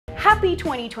Happy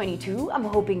 2022. I'm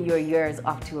hoping your year is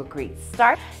off to a great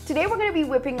start. Today we're going to be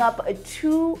whipping up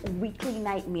 2 weekly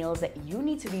night meals that you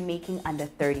need to be making under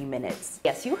 30 minutes.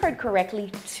 Yes, you heard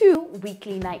correctly, 2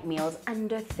 weekly night meals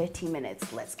under 30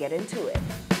 minutes. Let's get into it.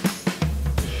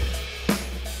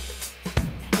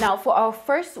 Now for our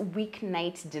first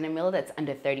weeknight dinner meal that's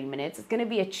under 30 minutes, it's gonna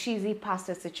be a cheesy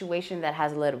pasta situation that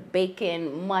has a little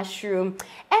bacon, mushroom,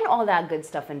 and all that good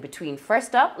stuff in between.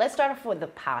 First up, let's start off with the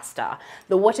pasta.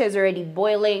 The water is already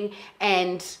boiling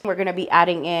and we're gonna be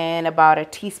adding in about a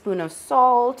teaspoon of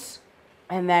salt,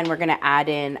 and then we're gonna add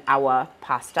in our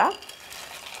pasta.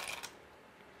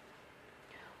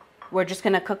 We're just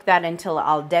gonna cook that until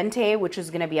al dente, which is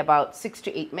gonna be about 6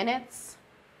 to 8 minutes.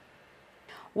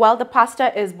 While the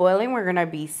pasta is boiling, we're gonna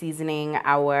be seasoning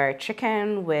our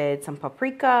chicken with some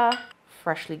paprika,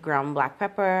 freshly ground black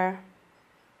pepper.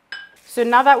 So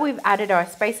now that we've added our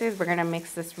spices, we're gonna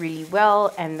mix this really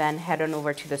well and then head on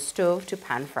over to the stove to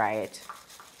pan fry it.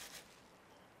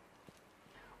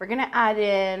 We're gonna add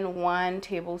in 1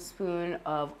 tablespoon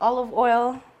of olive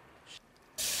oil.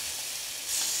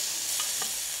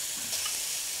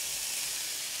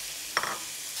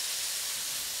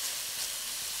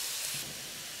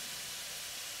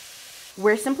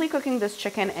 We're simply cooking this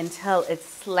chicken until it's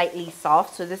slightly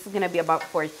soft. So this is gonna be about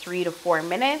for 3 to 4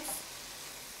 minutes.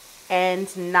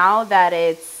 And now that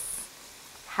it's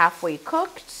halfway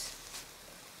cooked,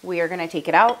 we are gonna take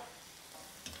it out.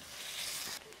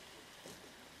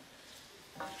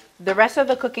 The rest of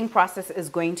the cooking process is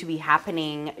going to be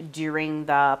happening during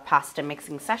the pasta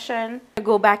mixing session.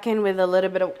 Go back in with a little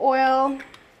bit of oil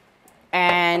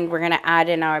and we're gonna add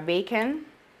in our bacon.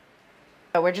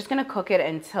 So we're just gonna cook it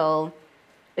until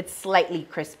it's slightly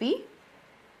crispy.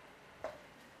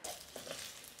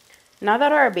 Now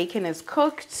that our bacon is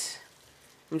cooked,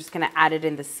 I'm just gonna add it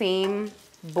in the same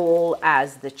bowl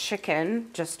as the chicken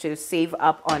just to save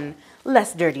up on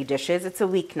less dirty dishes. It's a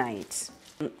weeknight.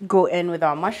 Go in with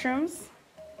our mushrooms.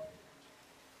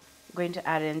 I'm going to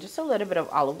add in just a little bit of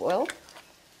olive oil.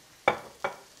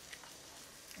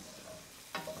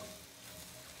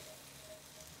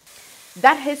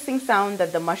 That hissing sound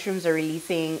that the mushrooms are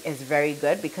releasing is very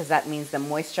good because that means the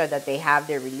moisture that they have,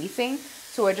 they're releasing.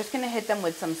 So we're just gonna hit them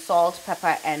with some salt,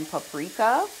 pepper, and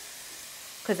paprika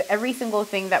because every single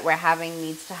thing that we're having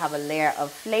needs to have a layer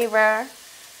of flavor.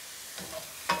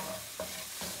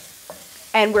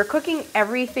 And we're cooking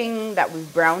everything that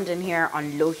we've browned in here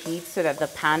on low heat so that the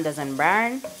pan doesn't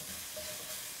burn.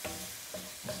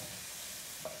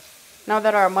 Now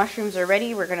that our mushrooms are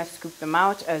ready, we're gonna scoop them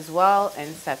out as well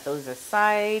and set those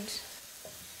aside.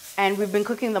 And we've been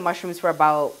cooking the mushrooms for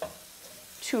about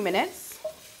 2 minutes,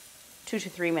 2 to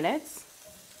 3 minutes.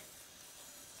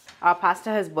 Our pasta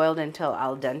has boiled until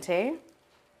al dente.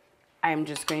 I'm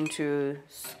just going to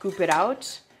scoop it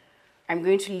out. I'm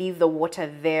going to leave the water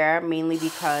there mainly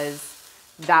because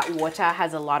that water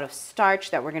has a lot of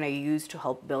starch that we're gonna use to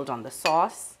help build on the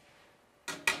sauce.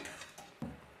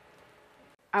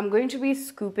 I'm going to be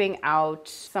scooping out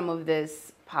some of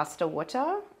this pasta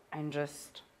water and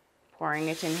just pouring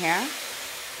it in here.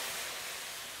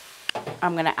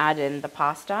 I'm gonna add in the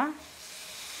pasta.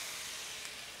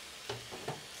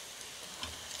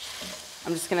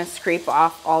 I'm just gonna scrape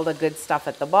off all the good stuff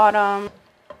at the bottom.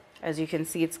 As you can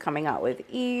see, it's coming out with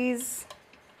ease.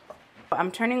 I'm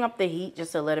turning up the heat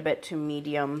just a little bit to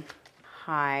medium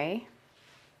high.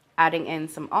 Adding in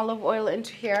some olive oil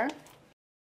into here.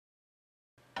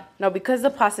 Now, because the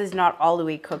pasta is not all the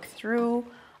way cooked through,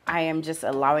 I am just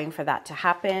allowing for that to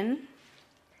happen.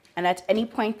 And at any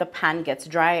point the pan gets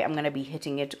dry, I'm gonna be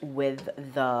hitting it with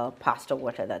the pasta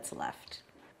water that's left.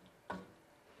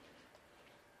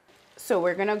 So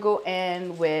we're gonna go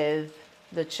in with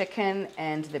the chicken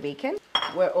and the bacon.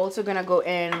 We're also gonna go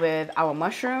in with our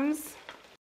mushrooms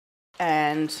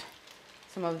and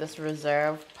some of this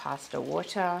reserved pasta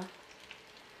water.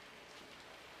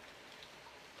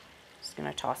 Just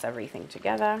gonna toss everything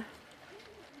together.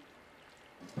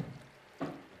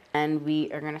 And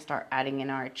we are gonna start adding in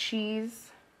our cheese.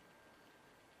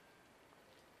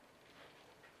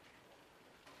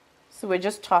 So we're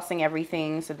just tossing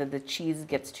everything so that the cheese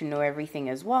gets to know everything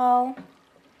as well.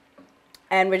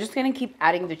 And we're just gonna keep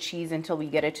adding the cheese until we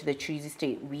get it to the cheesy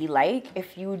state we like.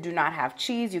 If you do not have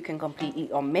cheese, you can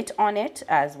completely omit on it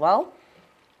as well.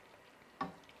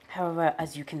 However,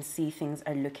 as you can see, things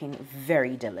are looking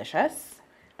very delicious.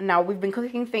 Now we've been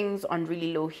cooking things on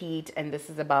really low heat, and this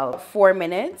is about 4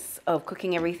 minutes of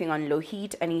cooking everything on low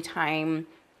heat. Anytime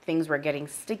things were getting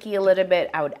sticky a little bit,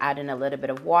 I would add in a little bit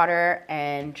of water,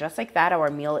 and just like that, our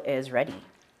meal is ready.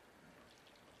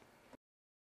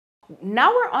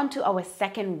 Now we're on to our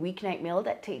second weeknight meal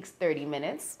that takes 30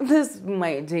 minutes. This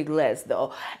might take less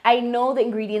though. I know the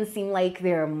ingredients seem like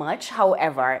they're much,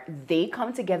 however, they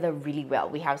come together really well.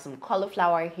 We have some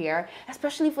cauliflower here,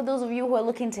 especially for those of you who are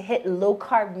looking to hit low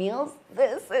carb meals.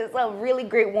 This is a really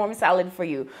great warm salad for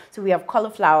you. So we have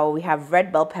cauliflower, we have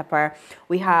red bell pepper,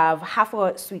 we have half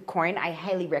a sweet corn. I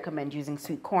highly recommend using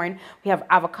sweet corn. We have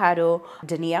avocado,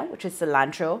 dania, which is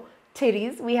cilantro,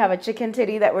 titties. We have a chicken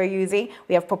titty that we're using.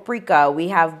 We have paprika, we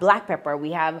have black pepper,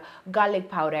 we have garlic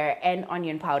powder and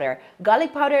onion powder.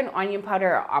 Garlic powder and onion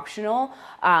powder are optional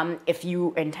if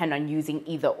you intend on using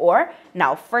either or.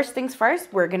 Now, first things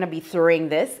first, we're gonna be throwing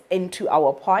this into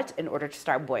our pot in order to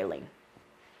start boiling.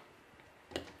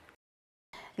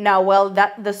 Now, while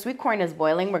the sweet corn is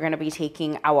boiling, we're gonna be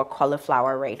taking our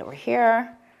cauliflower right over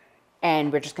here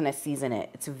and we're just gonna season it.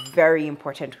 It's very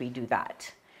important we do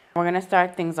that. We're gonna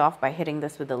start things off by hitting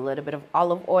this with a little bit of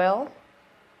olive oil.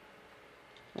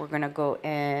 We're gonna go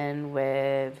in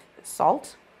with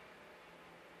salt,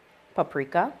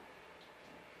 paprika,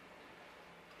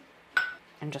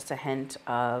 and just a hint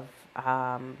of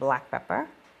black pepper.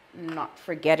 Not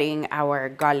forgetting our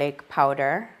garlic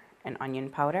powder and onion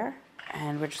powder.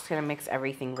 And we're just gonna mix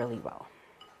everything really well.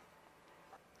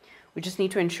 We just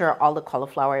need to ensure all the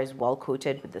cauliflower is well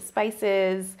coated with the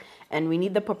spices, and we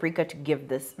need the paprika to give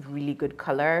this really good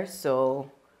color, so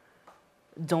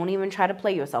don't even try to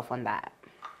play yourself on that.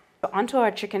 So onto our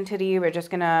chicken titty, we're just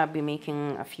gonna be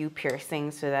making a few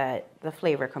piercings so that the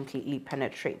flavor completely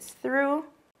penetrates through.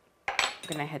 I'm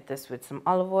gonna hit this with some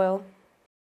olive oil,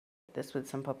 this with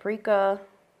some paprika,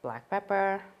 black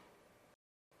pepper,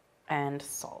 and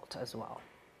salt as well.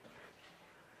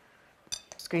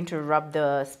 Going to rub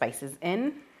the spices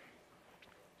in.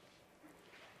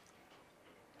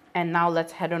 And now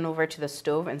let's head on over to the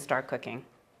stove and start cooking.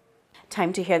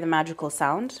 Time to hear the magical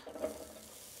sound.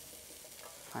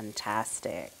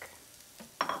 Fantastic.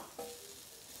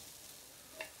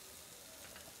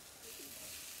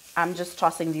 I'm just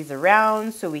tossing these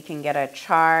around so we can get a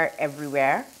char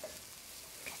everywhere.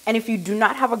 And if you do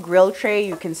not have a grill tray,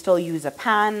 you can still use a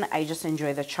pan. I just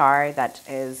enjoy the char that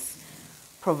is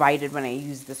provided when I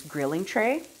use this grilling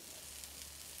tray.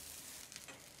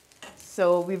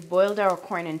 So we've boiled our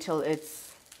corn until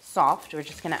it's soft. We're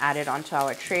just gonna add it onto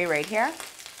our tray right here.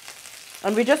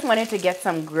 And we just wanted to get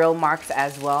some grill marks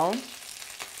as well.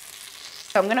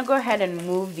 So I'm gonna go ahead and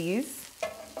move these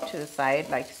to the side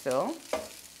like so.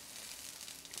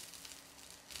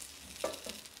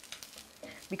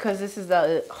 Because this is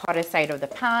the hottest side of the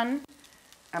pan,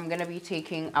 I'm gonna be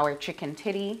taking our chicken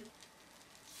titty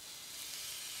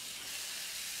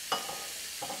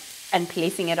and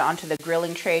placing it onto the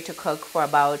grilling tray to cook for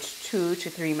about 2 to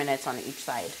 3 minutes on each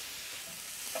side.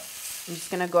 I'm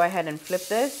just gonna go ahead and flip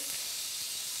this.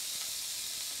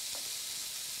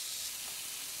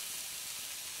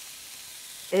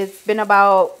 It's been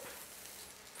about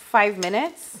 5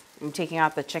 minutes. I'm taking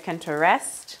out the chicken to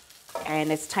rest, and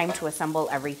it's time to assemble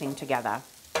everything together.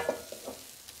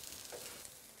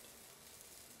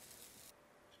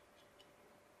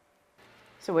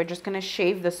 So we're just gonna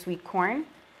shave the sweet corn.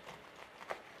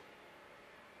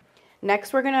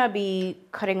 Next, we're gonna be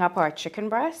cutting up our chicken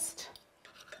breast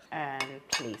and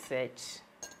place it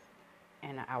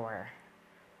in our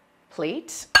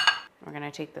plate. We're gonna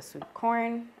take the sweet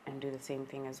corn and do the same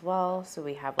thing as well. So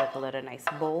we have like a little nice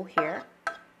bowl here.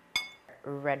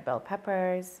 Red bell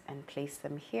peppers and place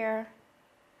them here.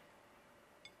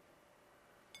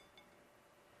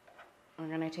 We're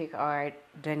gonna take our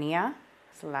dania,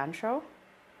 cilantro,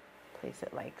 place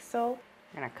it like so.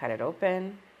 We're gonna cut it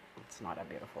open. It's not a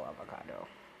beautiful avocado.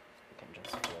 You can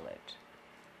just feel it.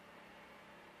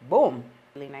 Boom!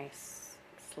 Really nice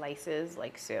slices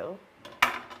like so.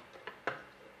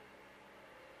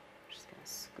 Just gonna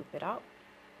scoop it out.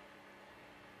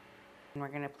 And we're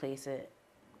gonna place it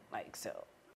like so.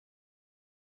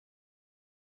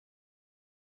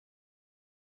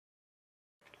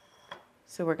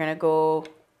 So we're gonna go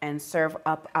and serve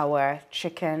up our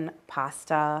chicken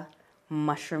pasta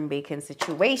mushroom bacon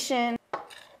situation.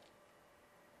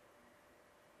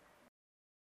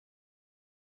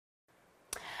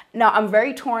 Now, I'm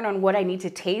very torn on what I need to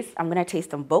taste. I'm gonna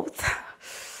taste them both.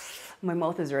 My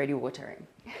mouth is already watering.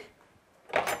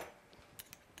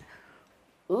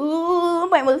 Ooh,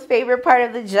 my most favorite part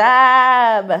of the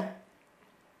job.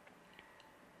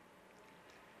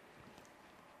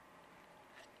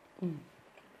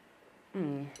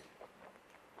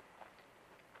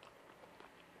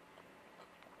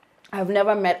 I've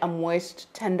never met a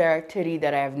moist, tender titty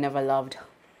that I have never loved.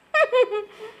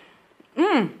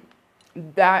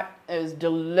 That is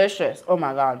delicious. Oh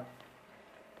my God.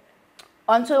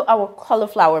 onto our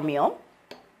cauliflower meal.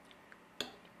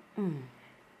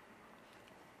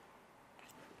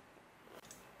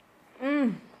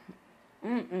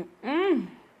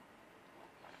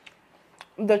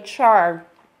 The char,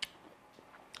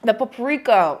 the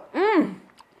paprika,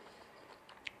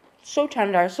 so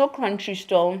tender, so crunchy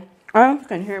still. I don't know if you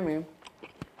can hear me.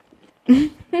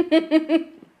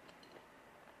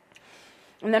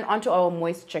 And then onto our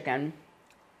moist chicken.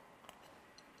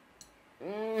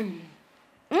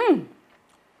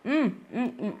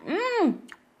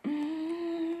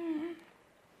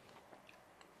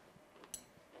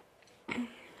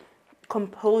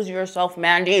 Compose yourself,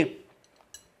 Mandi.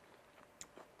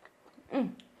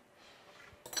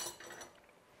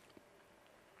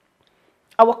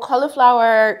 Our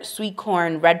cauliflower, sweet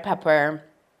corn, red pepper,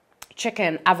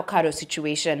 chicken, avocado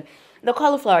situation. The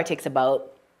cauliflower takes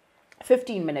about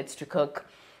 15 minutes to cook.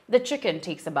 The chicken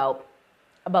takes about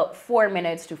 4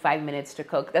 minutes to 5 minutes to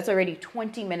cook. That's already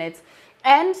 20 minutes.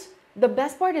 And the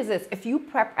best part is this: if you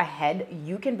prep ahead,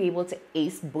 you can be able to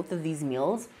ace both of these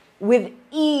meals with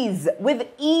ease. With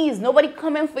ease. Nobody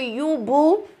coming for you,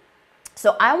 boo.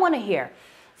 So I want to hear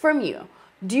from you.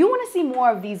 Do you want to see more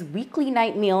of these weekly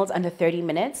night meals under 30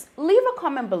 minutes? Leave a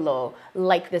comment below,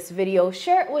 like this video,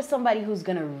 share it with somebody who's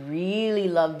gonna really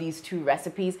love these 2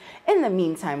 recipes. In the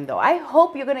meantime though, I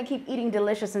hope you're gonna keep eating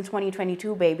delicious in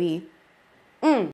 2022, baby.